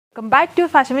Welcome back to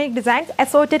Fashion Week Designs.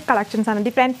 Assorted collections and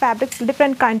different fabrics,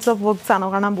 different kinds of works.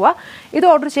 This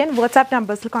order chain WhatsApp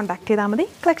numbers contact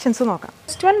collections.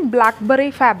 First one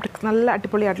blackberry fabric.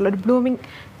 Blooming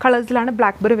colors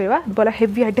blackberry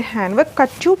heavy handwork, cut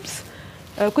tubes,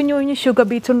 sugar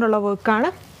beads work.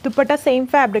 Dupatta same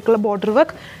fabric border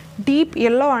work, deep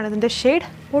yellow and the shade,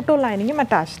 photo lining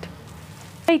attached.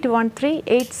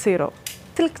 81380.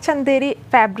 Silk chanderi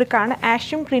fabric ആണ്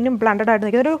ashum greenum blended ആയിട്ട്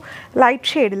നിൽക്കുന്ന ഒരു light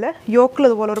ഷെയ്ഡിൽ യോക്കിൽ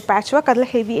ഇതുപോലെ ഒരു patch work അതിൽ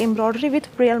heavy embroidery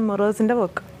വിത്ത് real മിറേഴ്സിൻ്റെ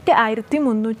work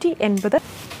 1380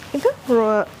 ഇത്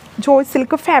Joy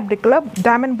silk ഫാബ്രിക്കിൽ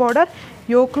ഡയമണ്ട് ബോർഡർ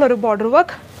യോക്കിൽ ഒരു ബോർഡർ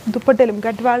വർക്ക് ദുപ്പട്ടയിലും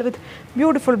ഗഡ്വാൾ വിത്ത്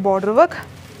beautiful border work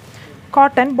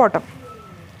cotton bottom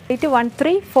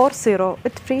 81340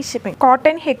 വിത്ത് ഫ്രീ ഷിപ്പിംഗ്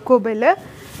കോട്ടൺ ഹെക്കോബിൽ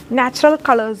നാച്ചുറൽ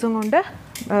കളേഴ്സും കൊണ്ട്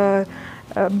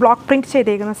ബ്ലോക്ക് പ്രിൻറ്റ്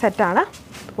ചെയ്തേക്കുന്ന സെറ്റാണ്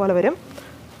ഇതുപോലെ വരും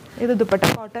ഇത് dupatta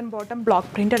cotton bottom block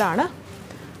printed ആണ്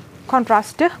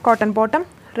കോൺട്രാസ്റ്റ് കോട്ടൺ ബോട്ടം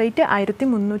റേറ്റ്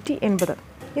 1380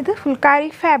 ഇത് ഫുൾക്കാരി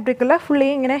ഫാബ്രിക്കിൽ ഫുള്ളി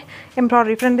ഇങ്ങനെ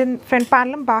എംബ്രോയിഡറി ഫ്രണ്ട്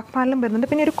പാനലും ബാക്ക് പാനലും വരുന്നുണ്ട്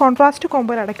പിന്നെ ഒരു കോൺട്രാസ്റ്റ്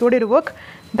കോമ്പോയിൽ ഇടയ്ക്കൂടെ ഒരു work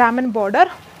diamond border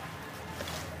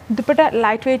dupatta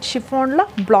light weight ഷിഫോണിൽ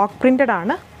block printed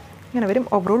ആണ് ഇങ്ങനെ വരും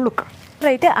overall look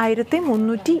rate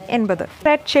 1380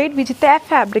 red shade വിജിറ്റ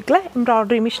ഫാബ്രിക്കിൽ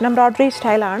എംബ്രോയിഡറി മിഷൻ എംബ്രോയിഡറി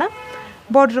സ്റ്റൈലാണ്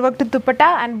border work to dupatta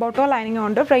and bottom lining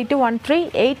on the rate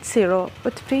 1380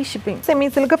 with free shipping. Semi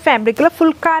silk fabric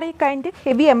full kari kind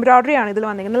heavy embroidery ആണ് ഇതിൽ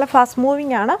വന്നിരിക്കുന്നത് നല്ല fast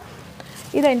moving ആണ്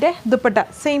ഇതിന്റെ dupatta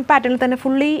same പാറ്റേണിൽ തന്നെ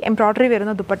ഫുള്ളി എംബ്രോയിഡറി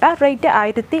വരുന്ന ദുപ്പട്ട റേറ്റ്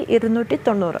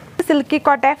 1290 സിൽക്കി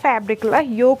കോട്ടൺ ഫാബ്രിക്കിൽ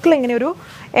യോക്കിൽ ഇങ്ങനെ ഒരു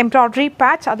എംബ്രോയിഡറി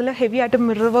പാച്ച് അതിൽ ഹെവി ആയിട്ട്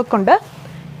മിറർ വർക്ക് ഉണ്ട്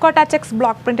കോട്ട ചെക്സ്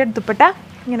ബ്ലോക്ക് പ്രിന്റഡ് ദുപ്പട്ട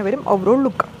ഇങ്ങനെ വരും ഓവറോൾ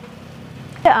ലുക്ക്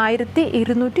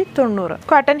 1290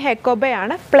 കോട്ടൺ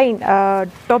ഹെക്കോബയാണ് പ്ലെയിൻ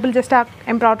ടോപ്പിൽ ജസ്റ്റ് ആ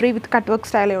എംബ്രോയിഡറി വിത്ത് കട്ട് വർക്ക്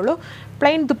സ്റ്റൈലേ ഉള്ളൂ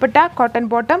plain dupatta cotton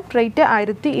bottom rate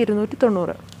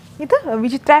 1290 ഇത്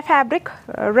വിചിത്ര ഫാബ്രിക്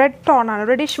റെഡ് ടോണാണ്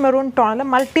റെഡിഷ് മെറൂൺ ടോണിൽ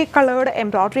മൾട്ടി കളേർഡ്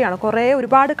എംബ്രോയിഡറി ആണ് കുറേ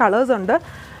ഒരുപാട് കളേഴ്സ് ഉണ്ട്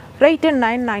rate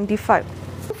 995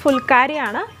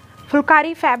 ഫുൾക്കാരിയാണ്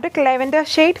phulkari fabric lavender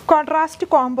shade contrast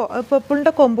combo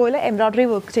പർപ്പിളിൻ്റെ കോംബോയിൽ embroidery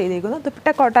work ചെയ്തിരിക്കുന്നു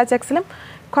ദുപ്പട്ട കോട്ട ചെക്സിലും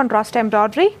കോൺട്രാസ്റ്റ്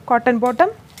എംബ്രോയിഡറി കോട്ടൺ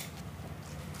ബോട്ടം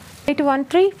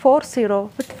 81340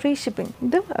 വിത്ത് ഫ്രീ ഷിപ്പിംഗ്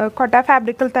ഇത് കോട്ട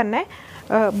ഫാബ്രിക്കിൽ തന്നെ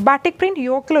ബാറ്റിക് പ്രിൻറ്റ്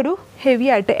യോക്കിലൊരു ഹെവി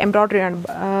ആയിട്ട് എംബ്രോയിഡറി ആണ്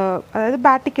അതായത്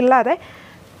ബാറ്റിക് ഇല്ലാതെ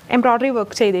embroidery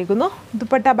work ചെയ്തേക്കുന്നു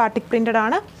dupatta batik printed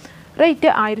ആണ് റേറ്റ്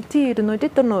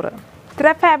 1290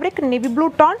 ഇത്ര ഫാബ്രിക് നേവി ബ്ലൂ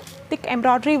ടോൺ തിക്ക്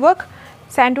embroidery work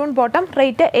സാൻഡൂൺ bottom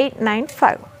rate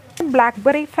 895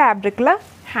 blackberry ഫാബ്രിക്കിൽ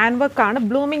ഹാൻഡ് വർക്കാണ്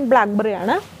ബ്ലൂമിങ് ബ്ലാക്ക്ബെറി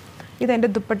ആണ് ഇതെൻ്റെ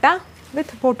ദുപ്പട്ട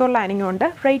വിത്ത് ഫോട്ടോ ലൈനിങ് ഉണ്ട്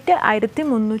റേറ്റ്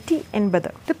 1380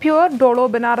 ഇത് പ്യുവർ ഡോളോ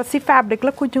ബനാറസി ഫാബ്രിക്കിൽ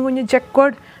കുഞ്ഞു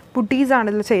ജക്കോഡ് ബുട്ടീസാണ്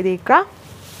ഇതിൽ ചെയ്തേക്കുക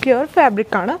pure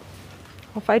ഫാബ്രിക്കാണ്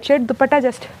of white shade dupatta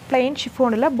just plain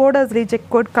ഷിഫോണിൽ ബോർഡേഴ്സിൽ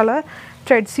jacquard colour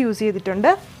threads use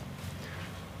ചെയ്തിട്ടുണ്ട്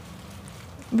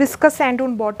വിസ്കസ്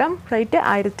സാൻഡൂൺ ബോട്ടം റേറ്റ്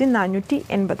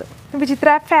 1480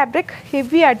 വിചിത്ര ഫാബ്രിക്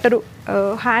ഹെവി ആയിട്ടൊരു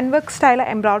ഹാൻഡ് വർക്ക് സ്റ്റൈൽ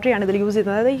എംബ്രോയിഡറി ആണ് ഇതിൽ യൂസ്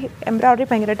ചെയ്യുന്നത് അതായത് ഈ എംബ്രോയിഡറി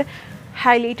ഭയങ്കരമായിട്ട്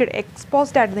ഹൈലൈറ്റഡ്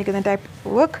എക്സ്പോസ്ഡ് ആയിട്ട് നിൽക്കുന്ന ടൈപ്പ്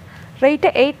വർക്ക് റേറ്റ്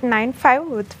 895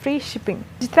 വിത്ത് ഫ്രീ ഷിപ്പിംഗ്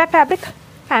വിചിത്ര ഫാബ്രിക്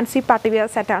ഫാൻസി പാർട്ടി വെയർ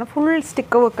സെറ്റാണ് ഫുൾ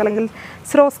സ്റ്റിക്കർ വർക്ക് അല്ലെങ്കിൽ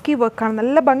സ്രോസ്കി വർക്കാണ്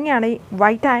നല്ല ഭംഗിയാണ് ഈ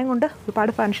വൈറ്റ് ആയതുകൊണ്ട്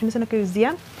ഒരുപാട് ഫങ്ഷൻസിനൊക്കെ യൂസ്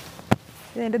ചെയ്യാം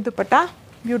ഇതിൻ്റെ ദുപ്പട്ട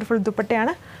ബ്യൂട്ടിഫുൾ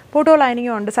ദുപ്പട്ടയാണ് ഫോട്ടോ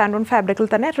ലൈനിങ്ങും ഉണ്ട് സാൻഡൂൺ ഫാബ്രിക്കിൽ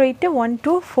തന്നെ റേറ്റ്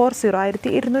 1240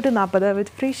 1240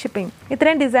 വിത്ത് ഫ്രീ ഷിപ്പിംഗ്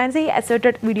ഇത്രയും ഡിസൈൻസ് ഈ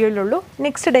അസോർട്ടഡ് വീഡിയോയിലുള്ളൂ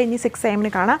നെക്സ്റ്റ് ഡേ ഇനി 6 AM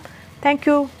കാണാം താങ്ക്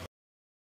യു